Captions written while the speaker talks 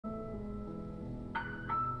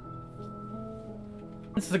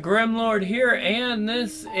It's the Grim Lord here, and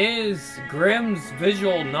this is Grimm's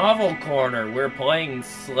Visual Novel Corner. We're playing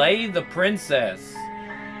Slay the Princess,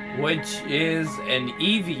 which is an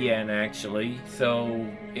EVN actually. So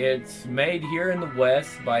it's made here in the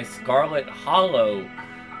West by Scarlet Hollow.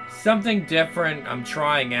 Something different I'm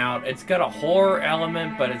trying out. It's got a horror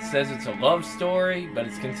element, but it says it's a love story, but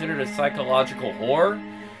it's considered a psychological horror.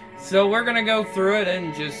 So we're gonna go through it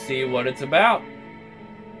and just see what it's about.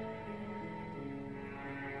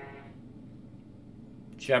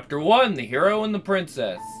 Chapter 1, The Hero and the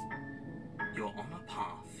Princess. You're on a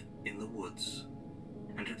path in the woods,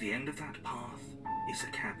 and at the end of that path is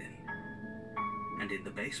a cabin. And in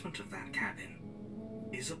the basement of that cabin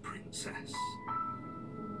is a princess.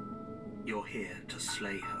 You're here to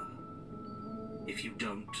slay her. If you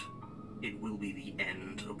don't, it will be the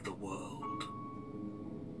end of the world.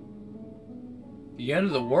 The end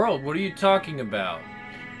of the world? What are you talking about?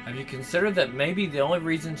 Have you considered that maybe the only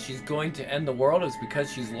reason she's going to end the world is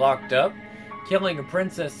because she's locked up? Killing a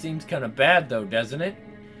princess seems kind of bad though, doesn't it?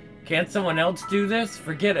 Can't someone else do this?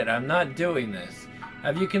 Forget it, I'm not doing this.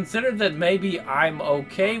 Have you considered that maybe I'm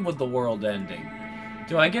okay with the world ending?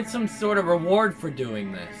 Do I get some sort of reward for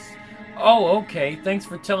doing this? Oh, okay, thanks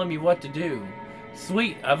for telling me what to do.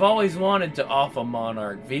 Sweet, I've always wanted to off a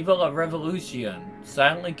monarch. Viva la revolution.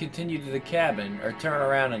 Silently continue to the cabin, or turn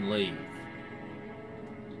around and leave.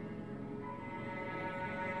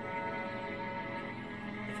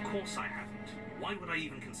 Of course I haven't. Why would I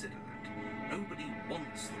even consider that? Nobody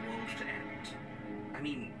wants the world to end. I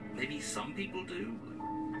mean, maybe some people do.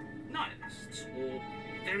 Nihilists, or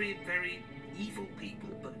very, very evil people,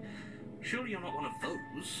 but surely you're not one of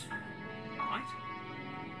those, right?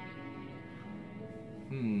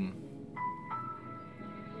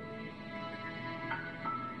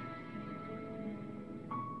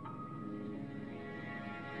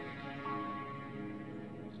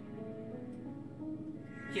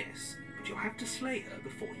 Yes, but you'll have to slay her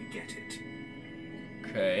before you get it.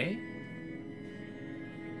 Okay.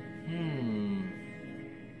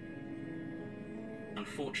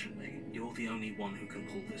 Unfortunately, you're the only one who can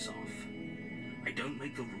pull this off. I don't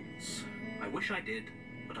make the rules. I wish I did,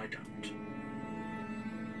 but I don't.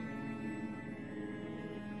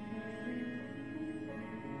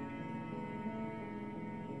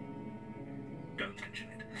 Don't mention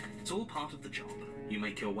it. It's all part of the job. You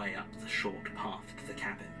make your way up the short path to the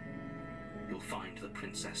cabin. You'll find the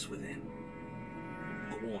princess within.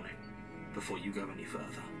 A warning, before you go any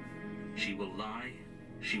further. She will lie,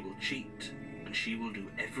 she will cheat, and she will do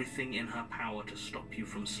everything in her power to stop you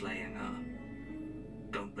from slaying her.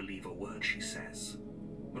 Don't believe a word she says.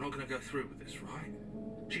 We're not going to go through with this, right?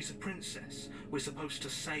 She's a princess. We're supposed to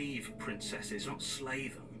save princesses, not slay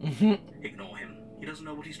them. Ignore him. He doesn't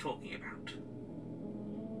know what he's talking about.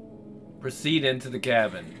 Proceed into the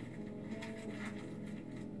cabin.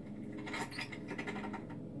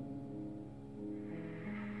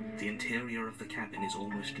 The interior of the cabin is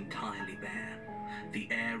almost entirely bare. The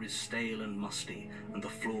air is stale and musty, and the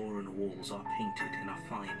floor and walls are painted in a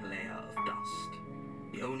fine layer of dust.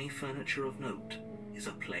 The only furniture of note is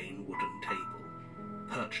a plain wooden table.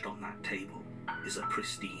 Perched on that table is a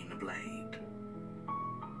pristine blade.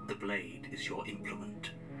 The blade is your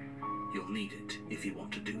implement. You'll need it if you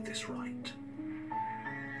want to do this right.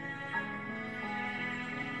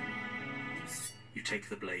 You take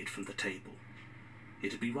the blade from the table.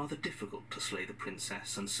 It'd be rather difficult to slay the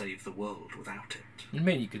princess and save the world without it. I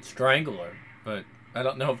mean, you could strangle her, but I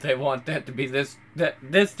don't know if they want that to be this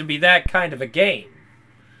to be that kind of a game.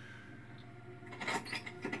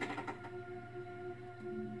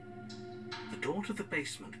 The door to the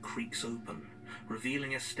basement creaks open,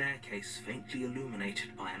 revealing a staircase faintly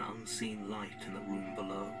illuminated by an unseen light in the room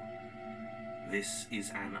below. This is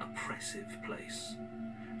an oppressive place.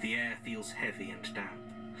 The air feels heavy and damp,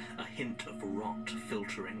 a hint of rot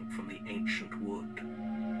filtering from the ancient wood.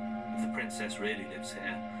 If the princess really lives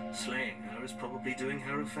here, slaying her is probably doing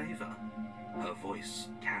her a favor. Her voice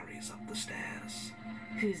carries up the stairs.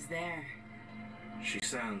 Who's there? She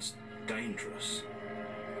sounds dangerous.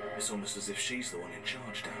 It's almost as if she's the one in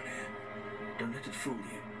charge down here. Don't let it fool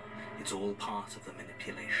you. It's all part of the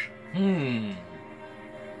manipulation.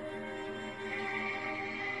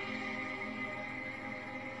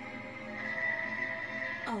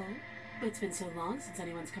 Oh, it's been so long since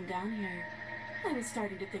anyone's come down here. I was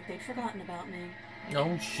starting to think they'd forgotten about me.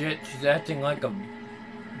 Oh shit, she's acting like a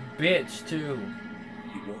bitch too.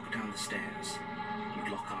 You walk down the stairs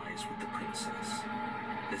and lock eyes with the princess.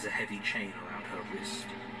 There's a heavy chain around her wrist,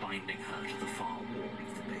 binding her to the far wall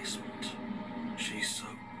of the basement. She's so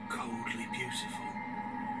coldly beautiful.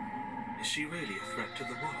 Is she really a threat to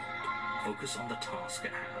the world? Focus on the task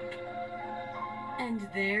at hand. And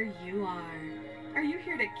there you are. Are you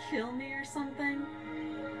here to kill me or something?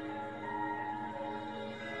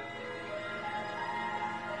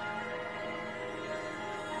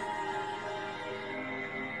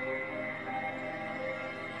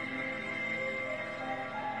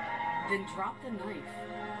 Then drop the knife.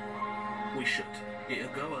 We should.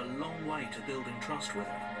 It'll go a long way to building trust with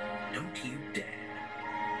her. Don't you dare.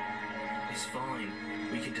 It's fine.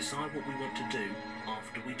 We can decide what we want to do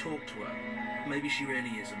after we talk to her. Maybe she really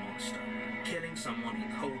is a monster. Killing someone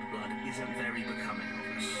in cold blood isn't very becoming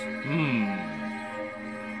of us.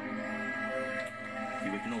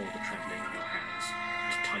 You ignore the trembling in your hands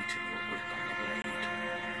and tighten your grip on the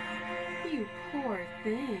blade. You poor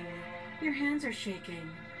thing. Your hands are shaking.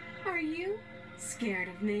 Are you scared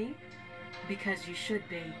of me? Because you should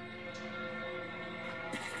be.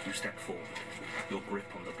 You step forward, your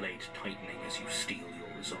grip on the blade tightening as you steel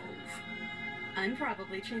your resolve. I'm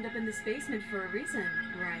probably chained up in this basement for a reason,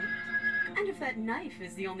 right? And if that knife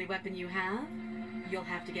is the only weapon you have, you'll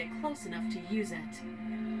have to get close enough to use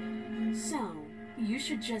it. So, you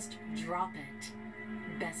should just drop it.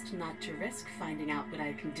 Best not to risk finding out what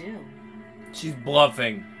I can do. She's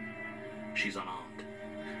bluffing. She's unarmed.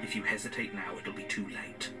 If you hesitate now, it'll be too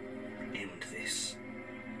late. End this.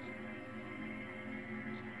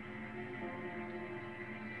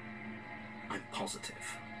 I'm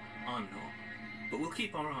positive. I'm not. But we'll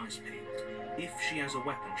keep our eyes peeled. If she has a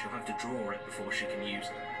weapon, she'll have to draw it before she can use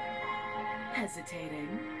it.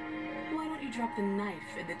 Hesitating? Why don't you drop the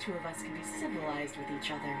knife and the two of us can be civilized with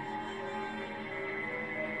each other?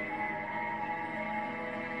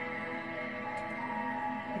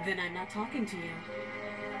 Then I'm not talking to you.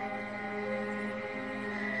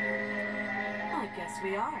 I guess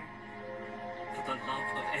we are. For the love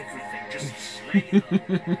of everything, just slay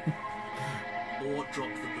her. Or drop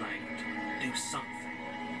the blade. Do something.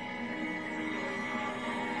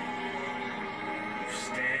 You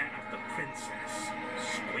stare at the princess,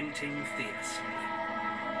 squinting fiercely.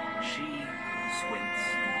 She squints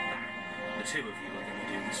back. The two of you are going to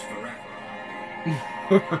do this forever.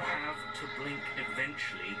 You have to blink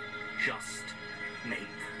eventually. Just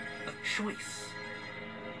make a choice.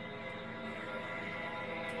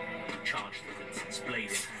 You charge the princess, blade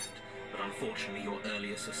in hand, but unfortunately your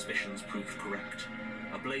earlier suspicions proved correct.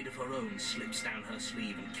 A blade of her own slips down her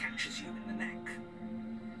sleeve and catches you in the neck.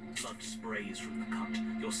 Blood sprays from the cut,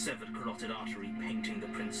 your severed carotid artery painting the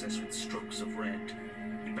princess with strokes of red.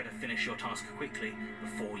 You'd better finish your task quickly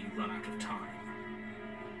before you run out of time.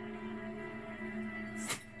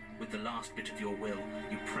 With the last bit of your will,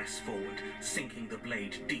 you press forward, sinking the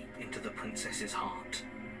blade deep into the princess's heart.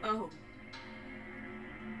 Oh.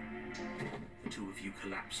 The two of you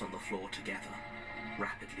collapse on the floor together,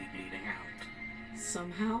 rapidly bleeding out.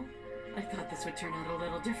 Somehow, I thought this would turn out a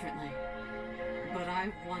little differently. But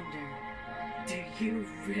I wonder, do you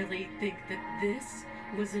really think that this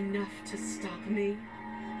was enough to stop me?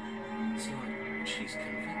 It's like she's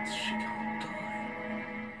convinced she can't die.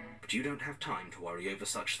 But you don't have time to worry over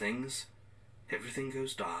such things. Everything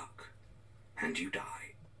goes dark, and you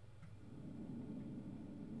die.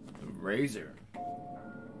 The razor.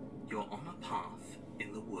 You're on a path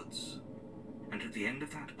in the woods, and at the end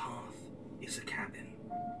of that path is a cabin.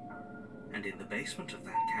 And in the basement of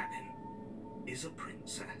that cabin is a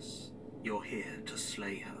princess. You're here to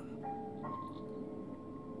slay her.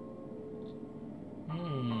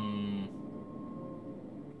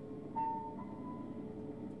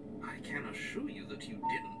 I can assure you that you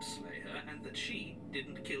didn't slay her, and that she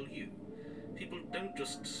didn't kill you. People don't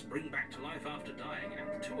just spring back to life after dying, and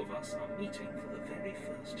the two of us are meeting for the very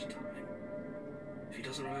first time. If he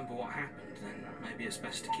doesn't remember what happened, then maybe it's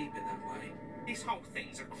best to keep it that way. This whole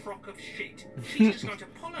thing's a crock of shit. She's just going to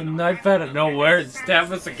pull a knife out of nowhere and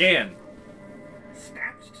stab us again.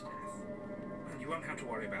 Stabbed to death? And you won't have to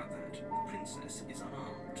worry about that. The princess is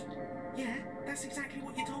unarmed. Yeah, that's exactly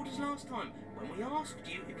what you told us last time. When we asked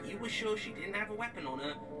you if you were sure she didn't have a weapon on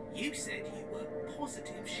her, you said you were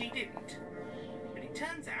positive she didn't. But it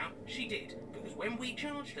turns out she did, because when we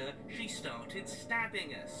charged her, she started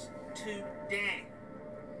stabbing us to death.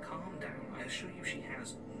 Calm down. I assure you she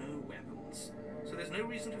has no weapons, so there's no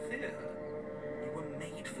reason to fear her. You were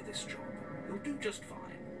made for this job. You'll do just fine.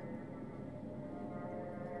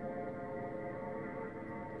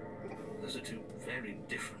 Those are two very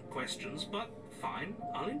different questions, but fine.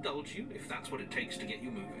 I'll indulge you if that's what it takes to get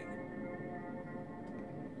you moving.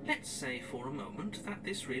 Let's say for a moment that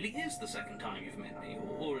this really is the second time you've met me,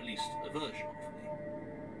 or at least a version of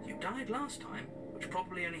me. You died last time, which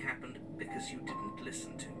probably only happened because you didn't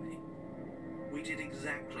listen to me. We did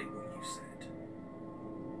exactly what you said.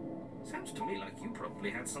 Sounds to me like you probably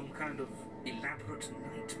had some kind of elaborate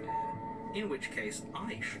nightmare. In which case,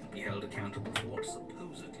 I should be held accountable for what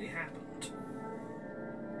supposedly happened.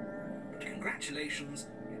 But congratulations,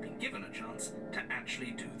 you've been given a chance to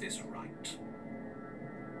actually do this right.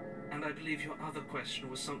 And I believe your other question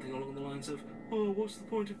was something along the lines of, oh, what's the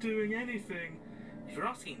point of doing anything? If you're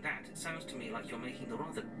asking that, it sounds to me like you're making the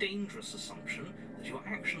rather dangerous assumption that your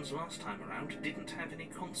actions last time around didn't have any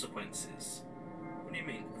consequences. What do you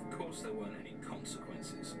mean? Of course there weren't any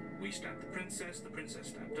consequences. We stabbed the princess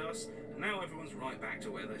stabbed us, and now everyone's right back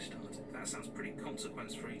to where they started. That sounds pretty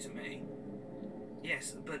consequence-free to me.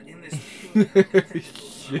 Yes, but in this pure hypothetical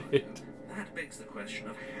scenario, that begs the question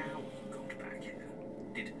of how you got back here.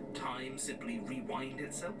 Did time simply rewind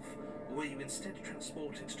itself, or were you instead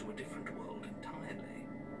transported to a different world entirely?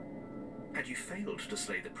 Had you failed to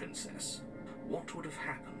slay the princess, what would have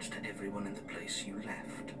happened to everyone in the place you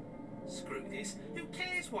left? Screw this. Who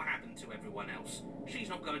cares what happened to everyone else? She's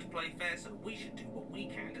not going to play fair, so we should do what we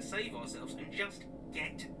can to save ourselves and just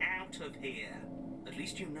get out of here. At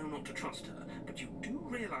least you know not to trust her, but you do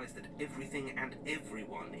realize that everything and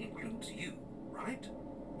everyone includes you, right?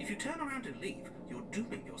 If you turn around and leave, you're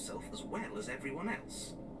dooming yourself as well as everyone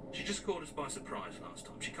else. She just caught us by surprise last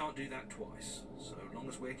time. She can't do that twice. So long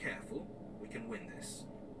as we're careful, we can win this.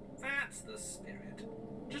 That's the spirit.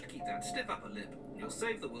 Just keep that stiff upper lip, and you'll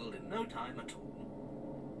save the world in no time at all.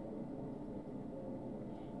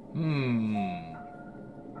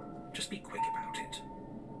 Just be quick about it.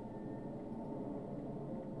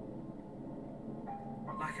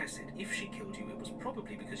 Like I said, if she killed you, it was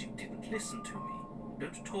probably because you didn't listen to me.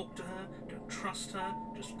 Don't talk to her, don't trust her,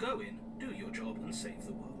 just go in, do your job, and save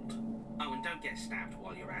the world. Oh, and don't get stabbed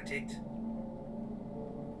while you're at it.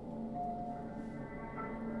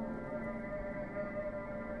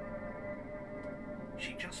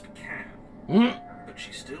 She just can, but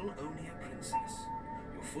she's still only a princess.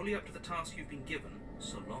 You're fully up to the task you've been given,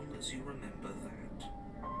 so long as you remember that.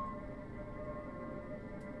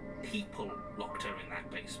 People locked her in that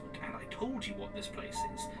basement, and I told you what this place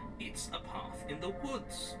is. It's a path in the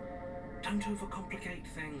woods. Don't overcomplicate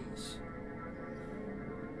things.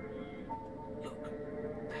 Look,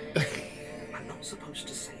 I'm not supposed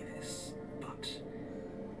to say this, but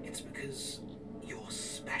it's because you're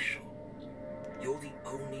special. You're the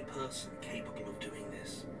only person capable of doing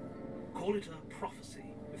this. Call it a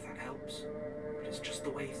prophecy, if that helps. But it's just the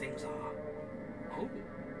way things are. Oh,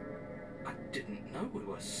 I didn't know we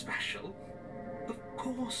were special. Of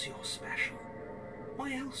course you're special.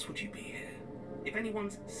 Why else would you be here? If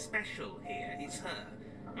anyone's special here, it's her.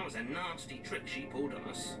 That was a nasty trick she pulled on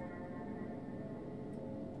us.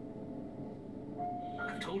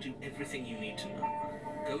 I've told you everything you need to know.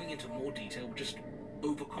 Going into more detail would just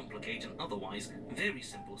overcomplicate an otherwise very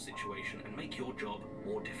simple situation and make your job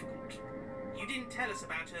more difficult. You didn't tell us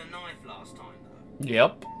about her knife last time, though.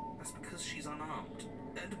 Yep. That's because she's unarmed.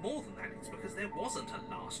 And more than that, it's because there wasn't a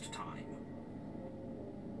last time.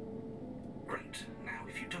 Great. Now,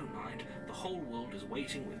 if you don't mind, the whole world is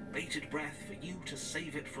waiting with bated breath for you to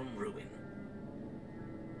save it from ruin.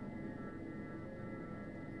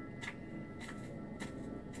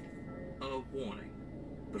 A warning.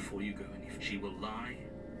 Before you go in, if she will lie,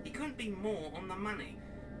 it couldn't be more on the money.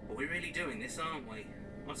 But we're really doing this, aren't we?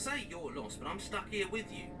 I'd say you're lost, but I'm stuck here with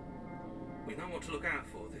you. We know what to look out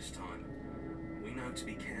for this time. We know to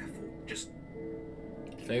be careful. Just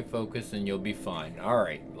stay focused and you'll be fine.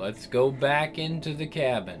 Alright, let's go back into the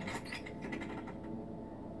cabin.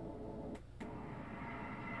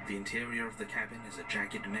 The interior of the cabin is a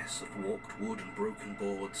jagged mess of warped wood and broken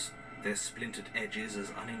boards, their splintered edges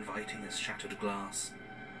as uninviting as shattered glass.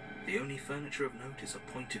 The only furniture of note is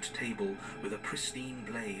a pointed table with a pristine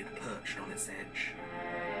blade perched on its edge.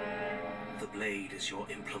 The blade is your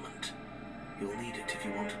implement. You'll need it if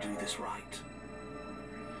you want to do this right.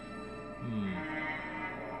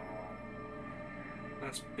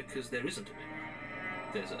 That's because there isn't a mirror.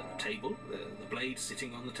 There's a table, the blade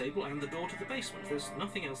sitting on the table, and the door to the basement. There's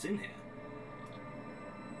nothing else in here.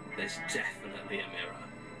 There's definitely a mirror.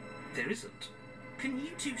 There isn't. Can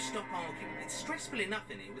you two stop arguing? It's stressful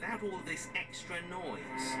enough in here without all this extra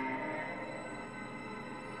noise.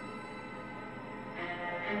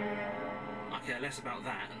 I care less about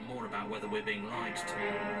that and more about whether we're being lied to.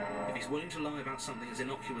 If he's willing to lie about something as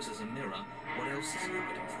innocuous as a mirror, what else is he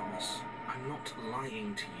hiding from us? I'm not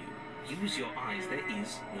lying to you. Use your eyes. There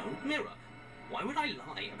is no mirror. Why would I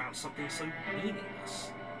lie about something so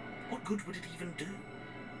meaningless? What good would it even do?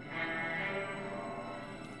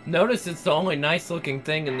 Notice it's the only nice-looking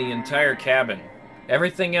thing in the entire cabin.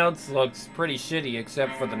 Everything else looks pretty shitty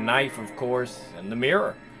except for the knife, of course, and the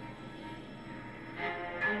mirror.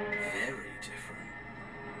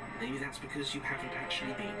 maybe that's because you haven't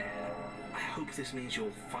actually been here. I hope this means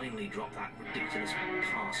you'll finally drop that ridiculous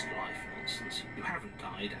past life nonsense. You haven't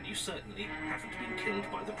died, and you certainly haven't been killed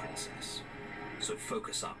by the princess. So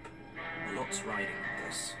focus up. A lot's riding on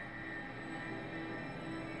this.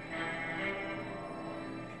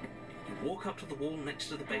 You walk up to the wall next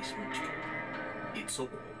to the basement door. It's a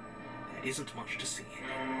wall. There isn't much to see here.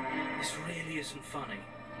 This really isn't funny.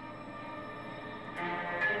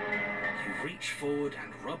 You reach forward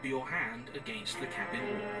and rub your hand against the cabin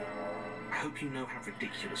wall. I hope you know how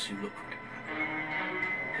ridiculous you look right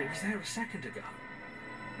now. It was there a second ago.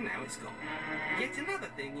 Now it's gone. Yet another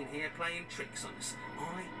thing in here playing tricks on us.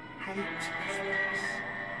 I hate this place.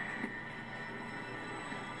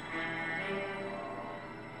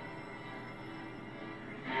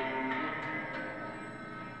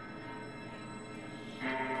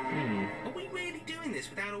 Are we really doing this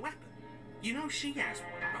without a weapon? You know she has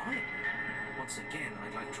one, right? Once again,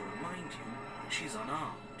 I'd like to remind you that she's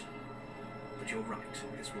unarmed. But you're right,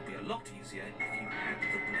 this will be a lot easier if you had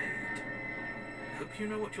the blade. I hope you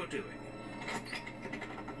know what you're doing.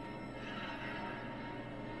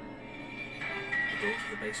 The door to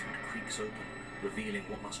the basement creaks open, revealing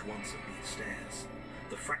what must once have been stairs.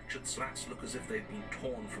 The fractured slats look as if they've been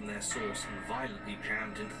torn from their source and violently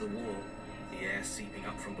jammed into the wall. The air seeping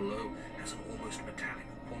up from below has an almost metallic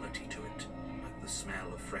quality to it, like the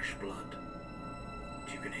smell of fresh blood.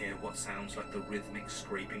 You can hear what sounds like the rhythmic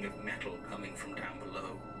scraping of metal coming from down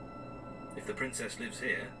below. If the princess lives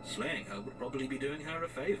here, slaying her would probably be doing her a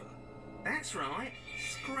favor. That's right,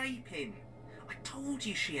 scraping. I told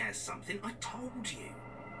you she has something, I told you.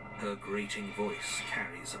 Her grating voice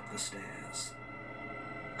carries up the stairs.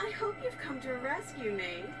 I hope you've come to rescue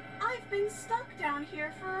me. I've been stuck down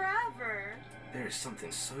here forever. There is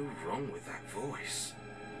something so wrong with that voice.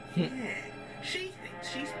 Yeah, she thinks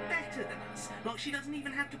she's better than us, like she doesn't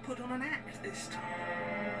even have to put on an act this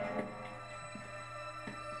time.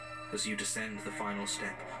 As you descend the final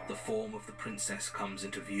step, the form of the princess comes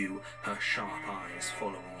into view, her sharp eyes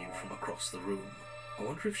following you from across the room. I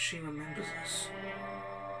wonder if she remembers us.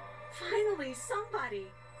 Finally,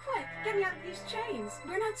 somebody! Quick, get me out of these chains.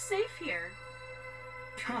 We're not safe here.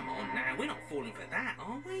 Come on now, we're not falling for that,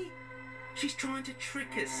 are we? She's trying to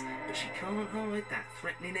trick us, but she can't hide that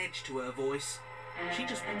threatening edge to her voice. She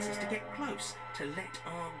just wants us to get close, to let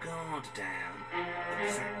our guard down.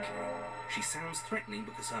 Exactly. She sounds threatening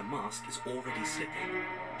because her mask is already slipping.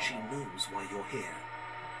 She knows why you're here.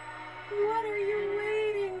 What are you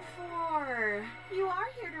waiting for? You are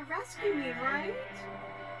here to rescue me, right?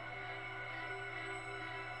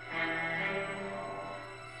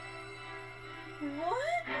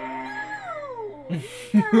 What? No!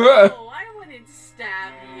 No, I wouldn't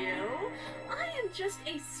stab you. I am just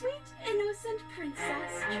a sweet, innocent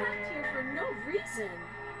princess trapped here for no reason.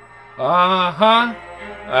 Uh-huh.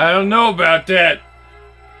 I don't know about that.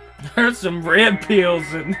 There's some red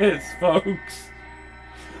pills in this, folks.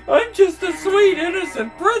 I'm just a sweet,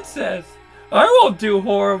 innocent princess. I won't do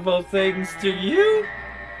horrible things to you.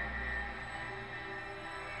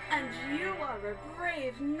 And you are a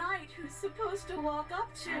brave knight who's supposed to walk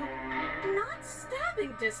up to, not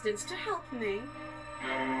stabbing distance to help me.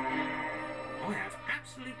 I have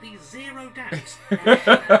absolutely zero doubts that she's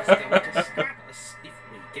going to stab us if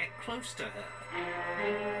we get close to her.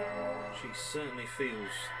 She certainly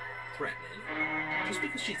feels threatening. Just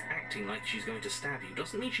because she's acting like she's going to stab you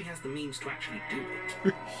doesn't mean she has the means to actually do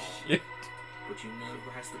it. Shit. But you know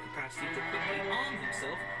who has the capacity to quickly arm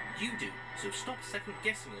himself? You do. So stop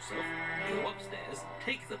second-guessing yourself, go upstairs,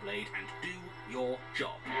 take the blade, and do your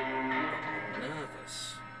job. But I'm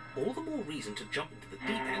nervous. All the more reason to jump into the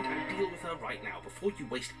deep end and deal with her right now before you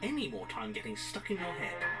waste any more time getting stuck in your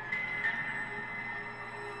head.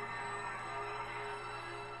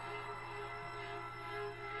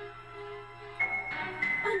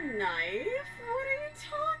 A knife? What are you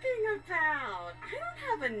talking about? I don't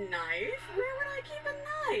have a knife. Where would I keep a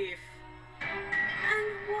knife? And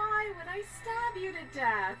why would I stab you to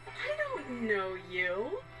death? I don't know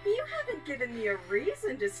you. You haven't given me a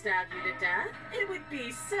reason to stab you to death. It would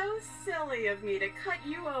be so silly of me to cut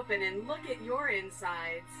you open and look at your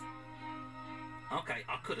insides. Okay,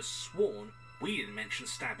 I could have sworn we didn't mention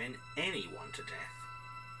stabbing anyone to death.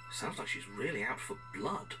 Sounds like she's really out for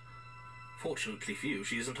blood. Fortunately for you,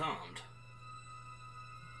 she isn't armed.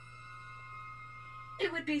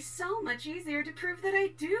 It would be so much easier to prove that I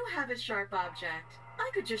do have a sharp object. I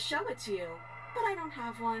could just show it to you, but I don't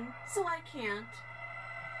have one, so I can't.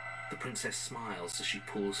 The princess smiles as she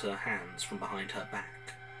pulls her hands from behind her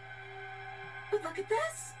back. But look at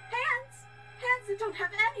this! Hands! Hands that don't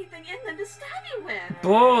have anything in them to stab you with!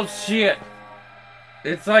 Bullshit.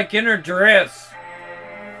 It's like in her dress.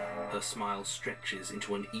 Her smile stretches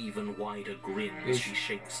into an even wider grin as she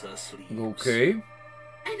shakes her sleeves. Okay.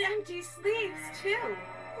 And empty sleeves, too.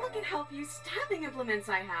 Look at how few stabbing implements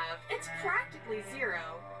I have. It's practically zero.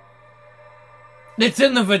 It's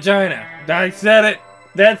in the vagina. I said it.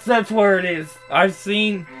 That's where it is. I've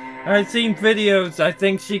seen videos. I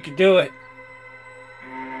think she could do it.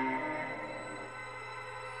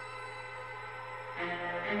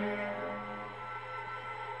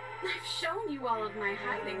 I've shown you all of my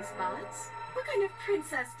hiding spots. What kind of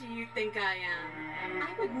princess do you think I am?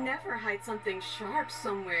 I would never hide something sharp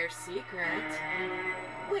somewhere secret.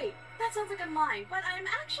 Wait, that sounds like I'm lying, but I'm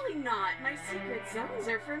actually not. My secret zones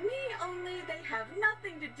are for me, only they have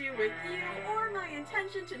nothing to do with you or my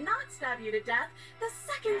intention to not stab you to death the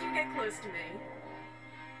second you get close to me.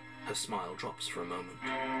 Her smile drops for a moment,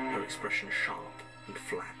 her expression sharp and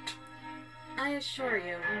flat. I assure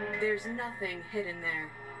you, there's nothing hidden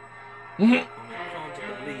there. I'm inclined to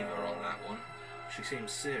believe her on that one. She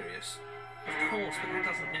seems serious. Of course, but that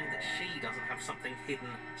doesn't mean that she doesn't have something hidden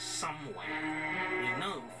somewhere. We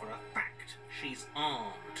know for a fact she's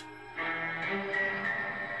armed.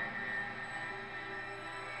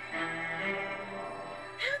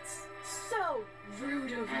 That's so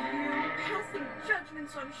rude of you, passing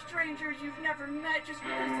judgments on strangers you've never met just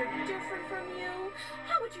because they're different from you.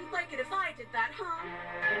 How would you like it if I did that, huh?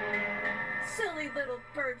 Silly little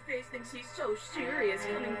bird-face thinks he's so serious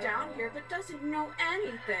coming down here, but doesn't know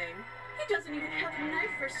anything. He doesn't even have a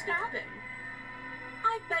knife for stabbing.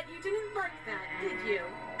 I bet you didn't like that, did you?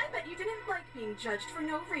 I bet you didn't like being judged for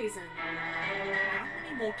no reason. How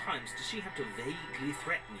many more times does she have to vaguely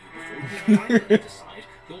threaten you before you finally decide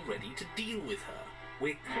you're ready to deal with her?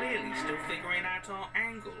 We're clearly still figuring out our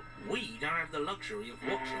angle. We don't have the luxury of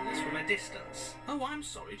watching this from a distance. Oh, I'm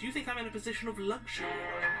sorry. Do you think I'm in a position of luxury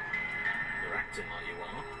right now? You're acting like you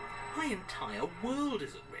are. My entire world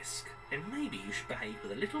is at risk, and maybe you should behave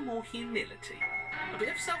with a little more humility. A bit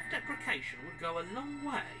of self-deprecation would go a long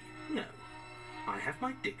way. No, I have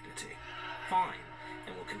my dignity. Fine,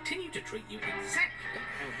 and will continue to treat you exactly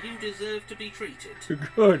how you deserve to be treated.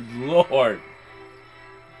 Good Lord.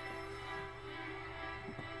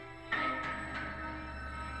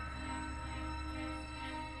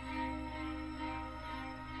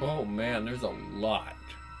 Oh man, there's a lot.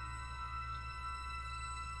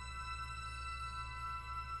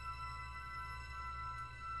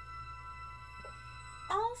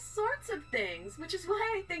 All sorts of things, which is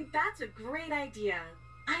why I think that's a great idea.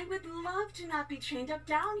 I would love to not be chained up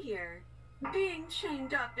down here. Being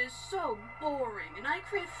chained up is so boring, and I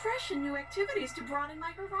crave fresh and new activities to broaden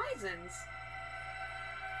my horizons.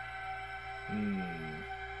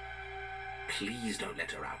 Please don't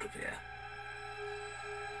let her out of here.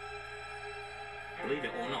 Believe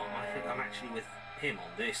it or not, I think I'm actually with him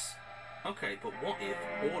on this. Okay, but what if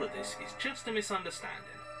all of this is just a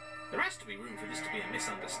misunderstanding? There has to be room for this to be a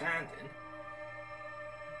misunderstanding.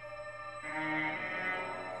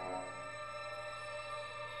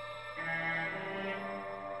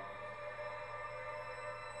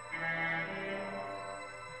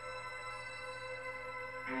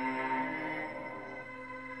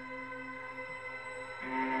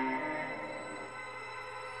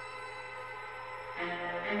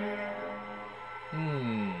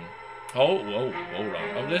 Oh, hold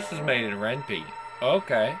on. Oh, this is made in Renpy.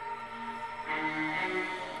 Okay.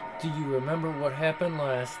 Do you remember what happened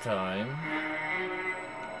last time?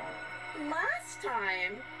 Last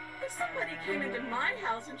time? If somebody came into my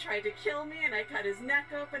house and tried to kill me and I cut his neck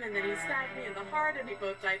open and then he stabbed me in the heart and we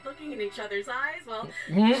both died looking in each other's eyes, well,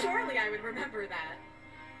 surely I would remember that.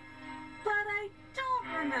 But I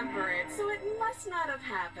don't remember it, so it must not have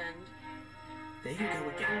happened. There you go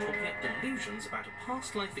again, talking up delusions about a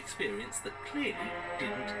past life experience that clearly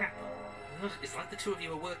didn't happen. Ugh, it's like the two of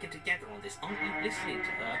you are working together on this. Aren't you listening to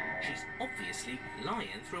her? She's obviously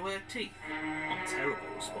lying through her teeth. I'm terrible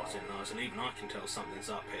at spotting those, and even I can tell something's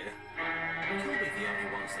up here. We can't be the only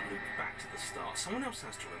ones that loop back to the start. Someone else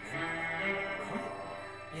has to remember.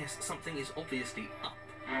 Right? Yes, something is obviously up.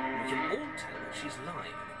 We can all tell that she's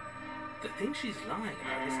lying. The thing she's lying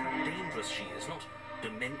about is how dangerous she is, not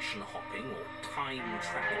dimension hopping or time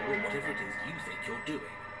travel or whatever it is you think you're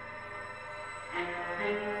doing.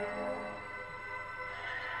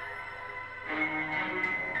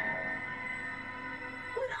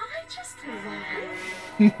 Would I just lie?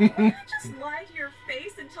 Would I just lie to your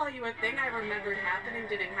face and tell you a thing I remembered happening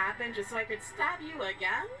didn't happen just so I could stab you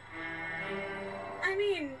again? I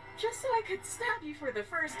mean, just so I could stab you for the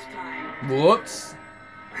first time. Whoops.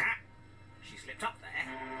 Ah, she slipped up there.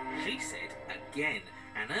 She said again,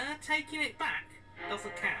 and her taking it back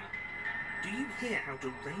doesn't count. Do you hear how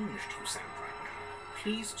deranged you sound right now?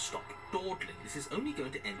 Please stop dawdling. This is only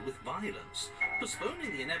going to end with violence.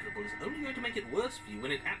 Postponing the inevitable is only going to make it worse for you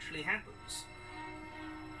when it actually happens.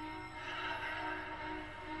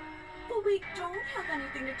 But we don't have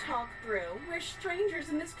anything to talk through. We're strangers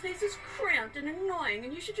and this place is cramped and annoying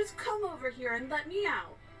and you should just come over here and let me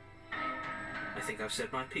out. I think I've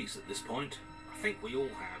said my piece at this point. I think we all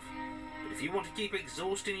have. But if you want to keep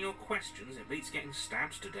exhausting your questions, it beats getting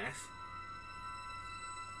stabbed to death.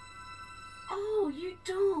 Oh, you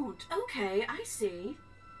don't. Okay, I see.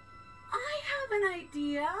 I have an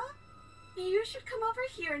idea. You should come over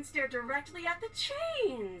here and stare directly at the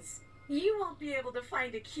chains. You won't be able to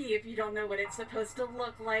find a key if you don't know what it's supposed to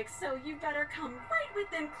look like, so you better come right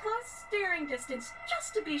within close staring distance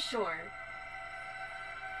just to be sure.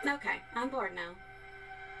 Okay, I'm bored now.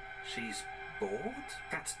 She's bored?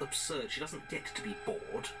 That's absurd. She doesn't get to be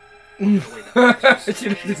bored. She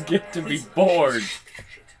doesn't get to be bored.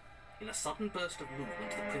 In a sudden burst of movement,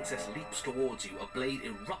 the princess leaps towards you, a blade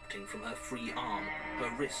erupting from her free arm, her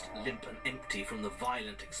wrist limp and empty from the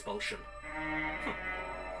violent expulsion.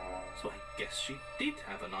 So I guess she did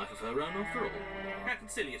have a knife of her own after all. How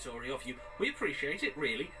conciliatory of you. We appreciate it,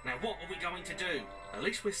 really. Now what are we going to do? At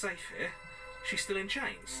least we're safe here. She's still in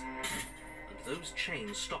chains. And those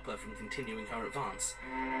chains stop her from continuing her advance,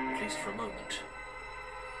 at least for a moment.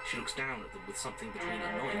 She looks down at them with something between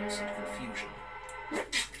annoyance and confusion.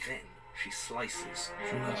 Then she slices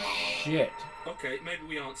through her arm. Shit. Okay, maybe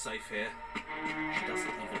we aren't safe here. She doesn't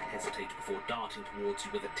even hesitate before darting towards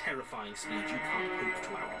you with a terrifying speed you can't hope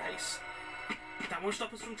to outpace. That won't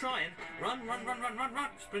stop us from trying. Run, run, run, run, run, run.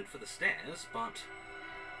 Sprint for the stairs, but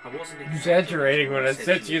I wasn't exaggerating when I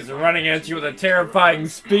said she was running at you with a terrifying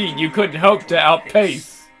speed you couldn't hope to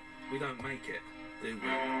outpace. We don't make it, do we?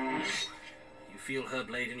 You feel her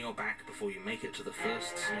blade in your back before you make it to the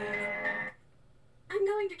first stair. I'm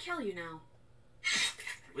going to kill you now.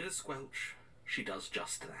 With a squelch, she does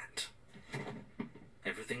just that.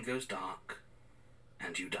 Everything goes dark,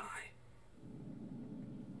 and you die.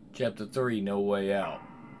 Chapter 3, No Way Out.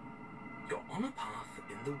 You're on a path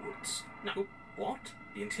in the woods. No, what?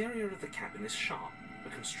 The interior of the cabin is sharp, a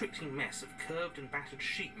constricting mess of curved and battered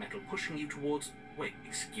sheet metal pushing you towards... Wait,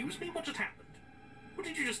 excuse me? What just happened? What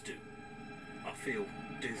did you just do? I feel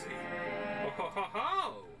dizzy. Oh ho ho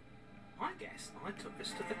ho! I guess I took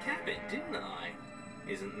us to the cabin, didn't I?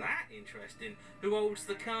 Isn't that interesting? Who holds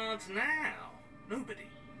the cards now? Nobody.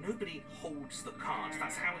 Nobody holds the cards.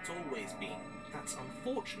 That's how it's always been. That's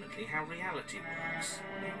unfortunately how reality works.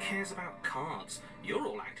 Who cares about cards? You're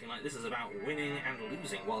all acting like this is about winning and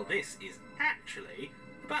losing, while this is actually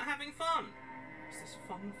about having fun. Is this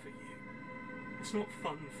fun for you? It's not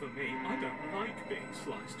fun for me. I don't like being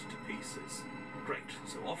sliced to pieces. Great,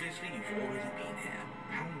 so obviously you've already been here.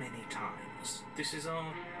 How many times? This is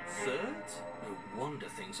our third? No wonder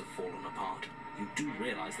things have fallen apart. You do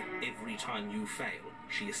realise that every time you fail,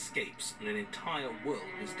 she escapes and an entire world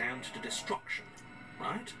is damned to destruction,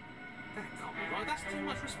 right? That can't be right. That's too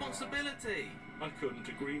much responsibility. I couldn't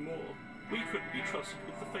agree more. We couldn't be trusted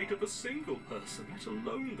with the fate of a single person, let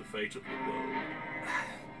alone the fate of the world.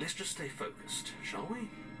 Let's just stay focused, shall we?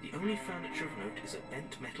 The only furniture of note is a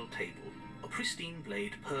bent metal table, a pristine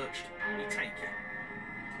blade perched. We take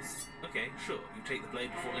it. Okay, sure, you take the blade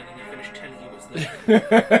before letting me finish telling you it's there.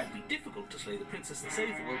 It would be difficult to slay the princess and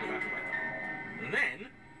save the world without a weapon. And then,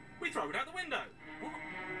 we throw it out the window. What?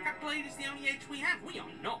 That blade is the only edge we have. We are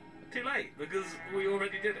not. Too late, because we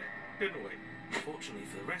already did it, didn't we? Fortunately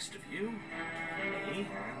for the rest of you, and for me,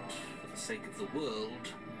 and for the sake of the world,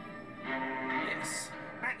 yes.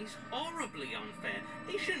 That is horribly unfair.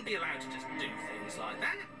 He shouldn't be allowed to just do things like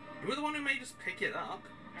that. You were the one who made us pick it up.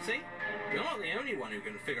 See? You're not the only one who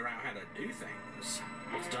can figure out how to do things.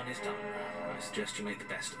 What's done is done. I suggest you make the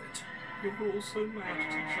best of it. You're all so mad at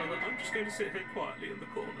each other. I'm just going to sit here quietly in the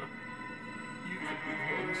corner. You could be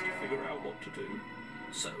the ones to figure out what to do.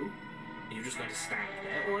 So? Are you just going to stand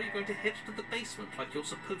there, or are you going to head to the basement like you're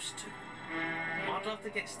supposed to? I'd love to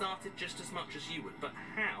get started just as much as you would, but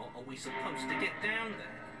how are we supposed to get down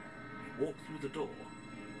there? We walk through the door.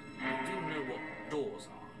 You do know what doors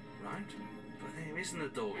are, right? But there isn't a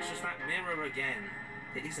door, it's just that mirror again.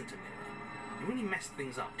 There isn't a mirror. You really messed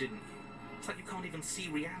things up, didn't you? It's like you can't even see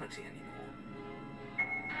reality anymore.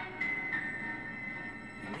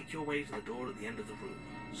 You make your way to the door at the end of the room,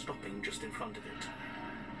 stopping just in front of it.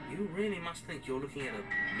 You really must think you're looking at a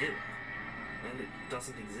mirror. Well, it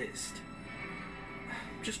doesn't exist.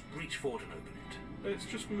 Just reach forward and open it. Let's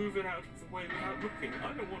just move it out of the way without looking.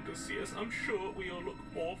 I don't want to see us. I'm sure we all look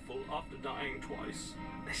awful after dying twice.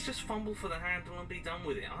 Let's just fumble for the handle and be done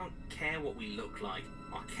with it. I don't care what we look like.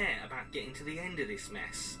 I care about getting to the end of this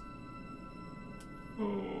mess.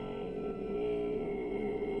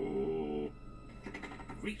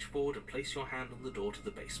 Reach forward and place your hand on the door to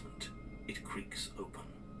the basement. It creaks open.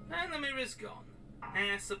 And the mirror's gone.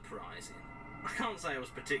 How surprising. I can't say I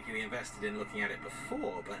was particularly invested in looking at it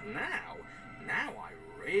before, but now I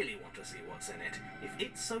really want to see what's in it. If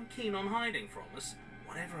it's so keen on hiding from us,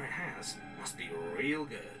 whatever it has must be real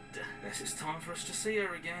good. Guess it's time for us to see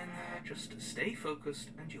her again. Just stay focused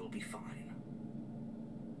and you'll be fine.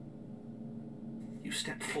 You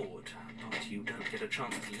step forward, but you don't get a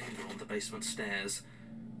chance to linger on the basement stairs.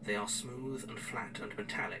 They are smooth and flat and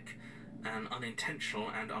metallic, an unintentional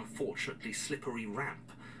and unfortunately slippery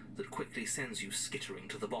ramp that quickly sends you skittering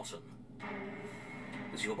to the bottom.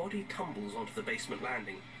 As your body tumbles onto the basement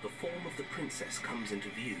landing, the form of the princess comes into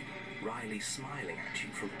view, wryly smiling at you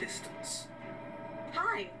from a distance.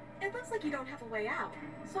 Hi, it looks like you don't have a way out,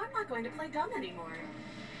 so I'm not going to play dumb anymore.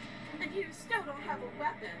 And you still don't have a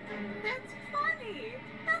weapon. That's funny.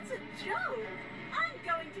 That's a joke. I'm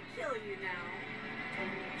going to kill you now.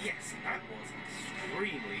 Yes, that was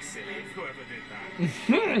extremely silly of whoever did that.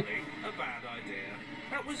 Really, a bad idea.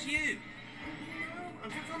 That was you. No, I'm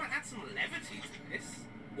just trying to add some levity to this.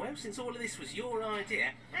 Well, since all of this was your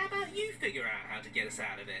idea, how about you figure out how to get us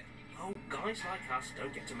out of it? Oh, guys like us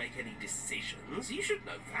don't get to make any decisions. You should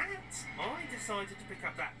know that. I decided to pick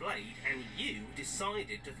up that blade, and you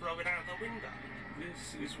decided to throw it out the window.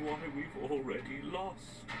 This is why we've already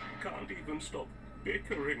lost. Can't even stop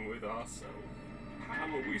bickering with ourselves. How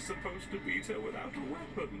are we supposed to beat her without a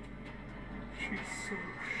weapon? She's so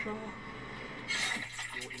sharp.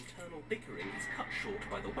 Your internal bickering is cut short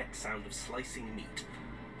by the wet sound of slicing meat.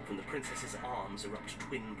 From the princess's arms erupt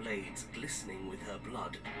twin blades, glistening with her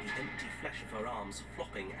blood, the empty flesh of her arms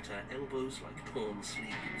flopping at her elbows like torn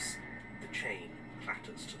sleeves. The chain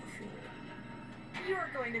clatters to the floor. You're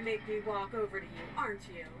going to make me walk over to you, aren't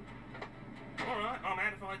you? Alright, I'm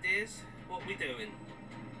out of ideas. What we doing?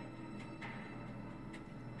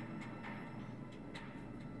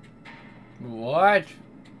 What?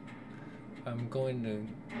 I'm going to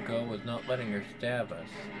go with not letting her stab us.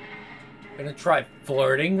 Gonna try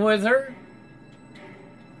flirting with her?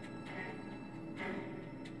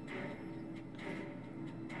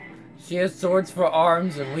 She has swords for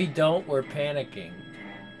arms and we don't, we're panicking.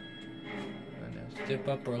 Step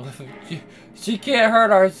up her lip. She can't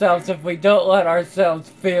hurt ourselves if we don't let ourselves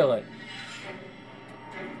feel it.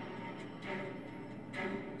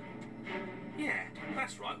 Yeah,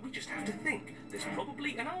 that's right, we just have to think. There's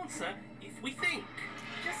probably an answer if we think.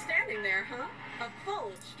 Just standing there, huh? A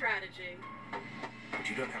bold strategy. But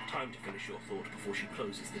you don't have time to finish your thought before she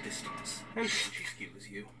closes the distance. And then she skewers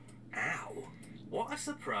you. Ow! What a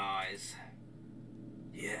surprise.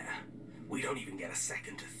 Yeah, we don't even get a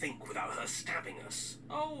second to think without her stabbing us.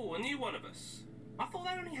 Oh, a new one of us. I thought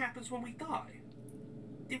that only happens when we die.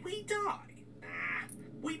 Did we die? Nah,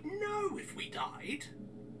 we'd know if we died.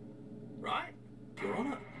 Right? You're on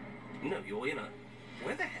her. No, you're in her.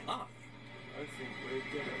 Where the hell are you? I think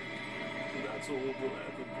we're dead. That's all we'll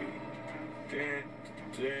ever be. Dead,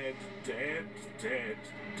 dead, dead, dead,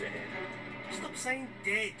 dead. Stop saying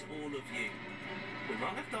dead, all of you. We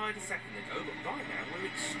might have died a second ago, but right now we're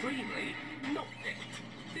extremely not dead.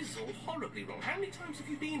 This is all horribly wrong. How many times have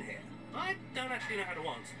you been here? I don't actually know how to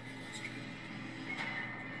answer that question.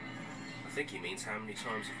 I think he means how many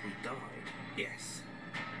times have we died? Yes.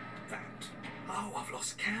 That. Oh, I've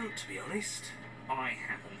lost count, to be honest. I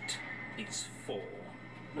haven't. It's 4.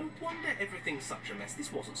 No wonder everything's such a mess.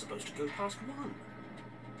 This wasn't supposed to go past 1.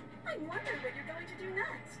 I wonder what you're going to do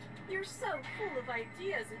next. You're so full of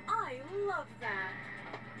ideas, and I love that.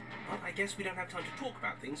 Well, I guess we don't have time to talk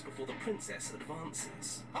about things before the princess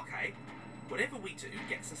advances. Okay, whatever we do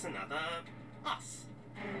gets us another us.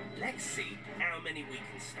 Let's see how many we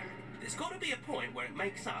can stand. There's got to be a point where it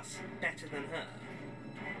makes us better than her.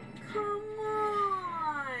 Come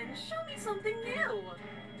on, show me something new.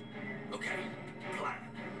 Okay, plan.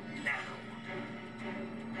 Now.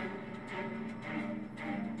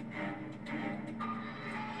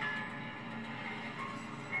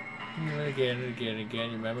 Again and again and again,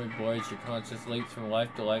 your memory voids, your conscious leaps from life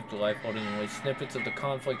to life to life, holding away snippets of the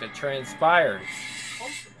conflict that transpires.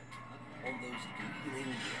 Compliment her on those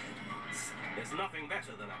gleaming words. There's nothing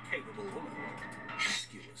better than a capable woman.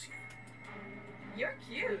 Skewers you. You're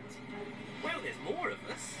cute. Well, there's more of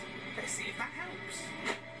us. Let's see if that helps.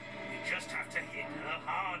 You just have to hit her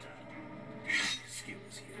harder.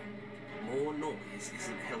 Skewers you. More noise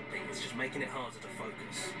isn't helping, it's just making it harder to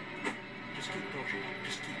focus. Just keep dodging,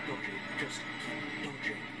 just keep dodging, just keep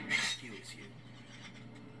dodging. Skewers you.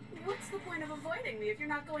 What's the point of avoiding me if you're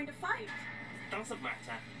not going to fight? Doesn't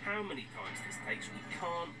matter how many times this takes, we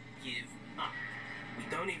can't give up. We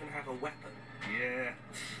don't even have a weapon. Yeah,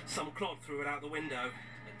 some clod threw it out the window.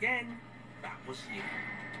 Again, that was you.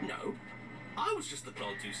 No, I was just the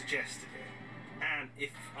clod who suggested it. And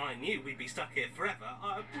if I knew we'd be stuck here forever,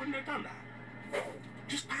 I wouldn't have done that.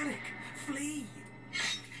 Just panic. Flee.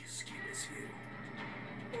 Excuse you.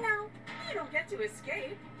 No, you don't get to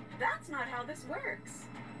escape. That's not how this works.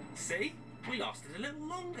 See? We lasted a little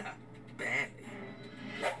longer. Barely.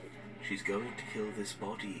 She's going to kill this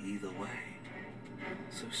body either way.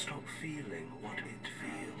 So stop feeling what it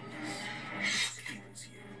feels. Excuse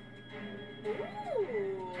you.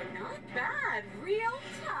 Ooh, not bad. Real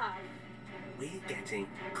tough. We're getting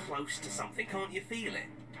close to something, can't you feel it?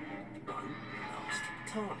 One last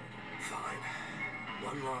time. Fine.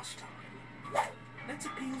 One last time. Let's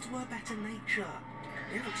appeal to her better nature.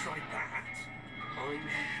 Never tried that. I'm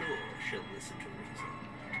sure she'll listen to reason.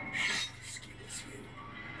 She'll excuse you.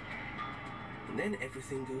 And then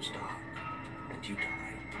everything goes dark, and you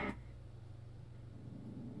die.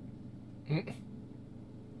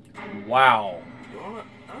 Wow.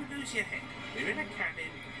 Don't lose your head. We're in a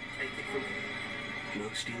cabin. Take it from here. No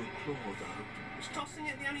steel claw, though. Was tossing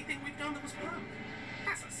it the only thing we've done that was permanent?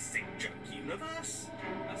 That's a sick joke, universe.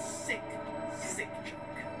 A sick, sick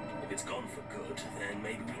joke. If it's gone for good, then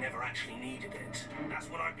maybe we never actually needed it. That's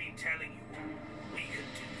what I've been telling you all. We can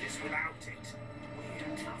do this without it.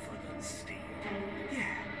 We're tougher than steel.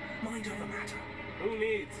 Yeah, mind over matter. Who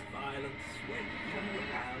needs violence when you have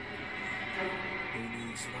love? Who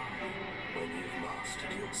needs love when you've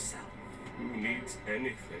mastered yourself? Who needs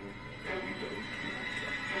anything that we don't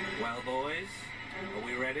matter? Well, boys, are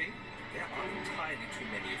we ready? There are entirely too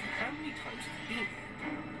many of you. How many times have you been here?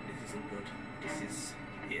 This isn't good. This is...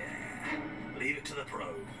 yeah. Leave it to the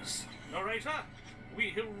pros. Narrator, we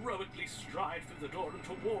heroically stride through the door and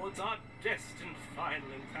towards our destined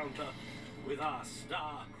final encounter with our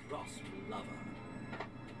star-crossed lover.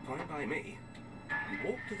 Fine by me. You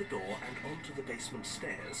walk to the door and onto the basement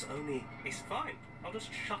stairs, only... It's fine. I'll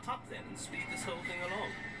just shut up then and speed this whole thing along.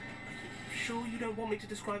 Are you sure you don't want me to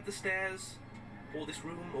describe the stairs? Or this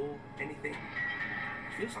room, or anything?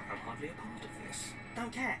 It feels like I'm hardly a part of this.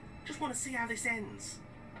 Don't care. Just want to see how this ends.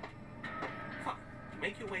 Fine.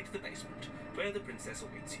 Make your way to the basement, where the princess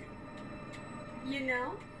awaits you. You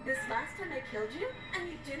know, this last time I killed you, and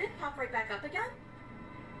you didn't pop right back up again?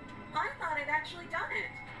 I thought I'd actually done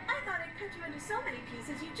it. I thought I'd cut you into so many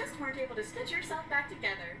pieces you just weren't able to stitch yourself back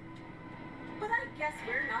together. But I guess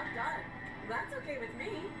we're not done. That's okay with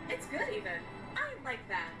me. It's good even. I like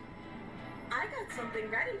that. I got something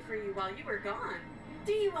ready for you while you were gone.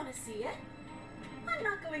 Do you want to see it? I'm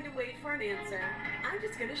not going to wait for an answer. I'm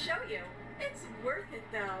just going to show you. It's worth it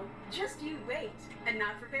though. Just you wait. And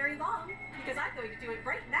not for very long, because I'm going to do it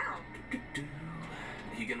right now.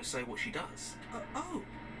 Are you going to say what she does?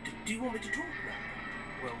 Do you want me to talk now?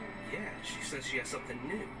 Well, yeah, she says she has something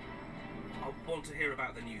new. I want to hear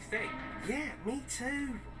about the new thing. Yeah, me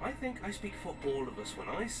too. I think I speak for all of us when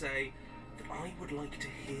I say that I would like to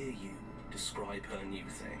hear you describe her new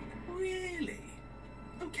thing. Really?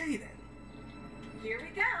 Okay then. Here we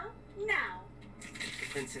go. Now. The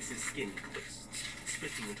princess's skin twists,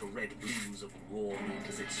 splitting into red blooms of raw meat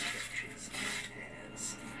as it stretches and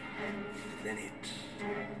tears. Then it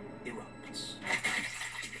erupts.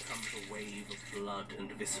 It becomes a wave of blood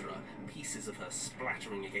and viscera, pieces of her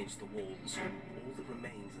splattering against the walls. All that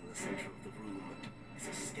remains in the center of the room is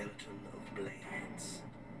a skeleton of blades.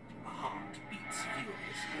 A heart beats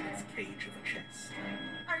furiously in its cage of a chest.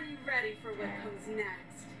 Are you ready for what comes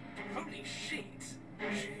next? Holy shit!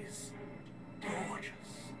 She's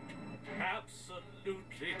gorgeous.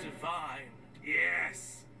 Absolutely divine.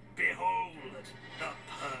 Yes! Behold, the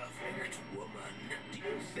perfect woman. Do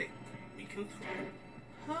you think we can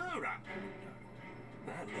throw her out the window?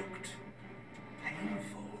 That looked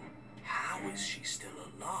painful. How is she still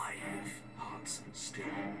alive? Heart's still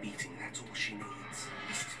beating, that's all she needs.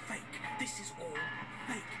 This is fake. This is all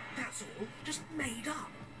fake. That's all just made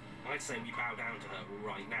up. I'd say we bow down to her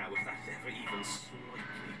right now if that ever even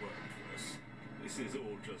slightly worked for us. This is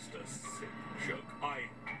all just a sick joke. I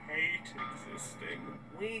hate existing.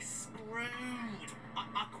 We're screwed.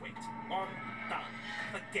 I quit. I'm done.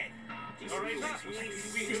 Forget it.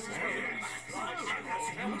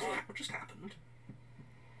 What just happened?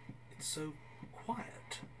 It's so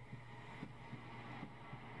quiet.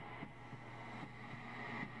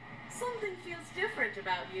 Something feels different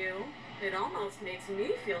about you. It almost makes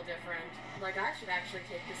me feel different. Like I should actually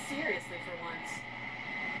take this seriously for once.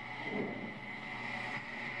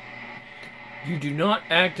 You do not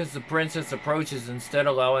act as the princess approaches, instead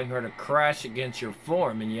allowing her to crash against your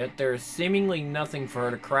form, and yet there is seemingly nothing for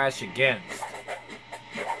her to crash against.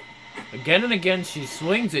 Again and again she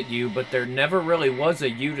swings at you, but there never really was a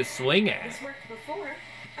you to swing at. This worked before.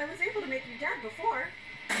 I was able to make you dead before.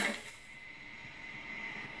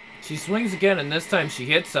 She swings again, and this time she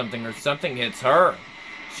hits something, or something hits her.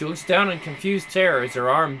 She looks down in confused terror as her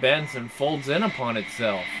arm bends and folds in upon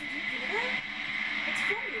itself. It's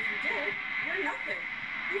funny if you did. You're nothing.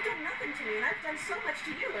 You've done nothing to me, and I've done so much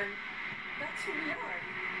to you, and that's who we are.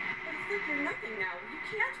 But I think you're nothing now. You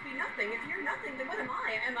can't be nothing. If you're nothing, then what am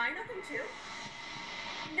I? Am I nothing too?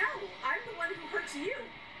 No, I'm the one who hurts you.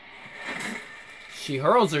 She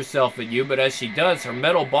hurls herself at you, but as she does, her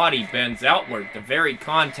metal body bends outward, the very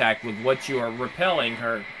contact with what you are repelling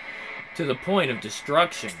her to the point of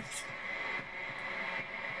destruction.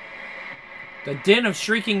 The din of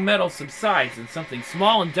shrieking metal subsides, and something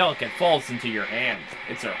small and delicate falls into your hand.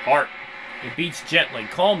 It's her heart. It beats gently,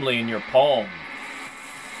 calmly in your palm.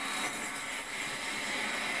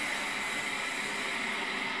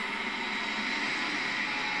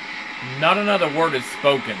 Not another word is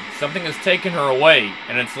spoken. Something has taken her away,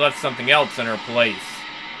 and it's left something else in her place.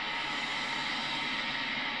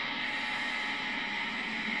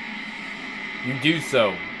 You do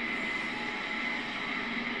so.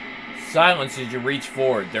 Silence as you reach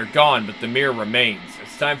forward. They're gone, but the mirror remains.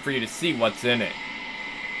 It's time for you to see what's in it.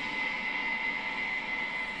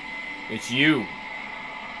 It's you.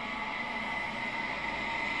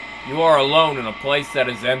 You are alone in a place that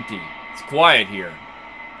is empty. It's quiet here.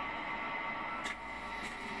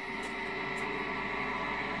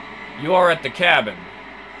 You are at the cabin.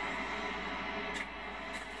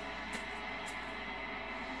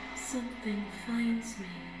 Something finds me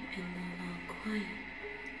in the long quiet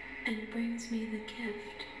and brings me the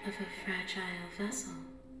gift of a fragile vessel.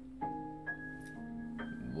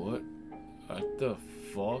 What the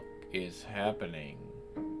fuck is happening?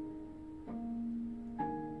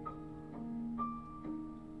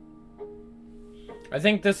 I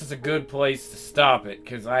think this is a good place to stop it,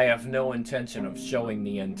 because I have no intention of showing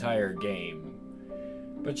the entire game.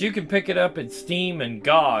 But you can pick it up at Steam and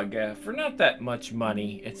GOG for not that much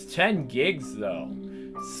money. It's 10 gigs though.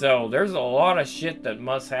 So there's a lot of shit that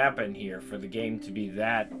must happen here for the game to be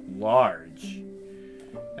that large.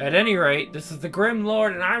 At any rate, this is the Grim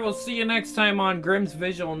Lord, and I will see you next time on Grim's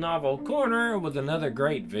Visual Novel Corner with another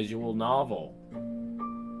great visual novel.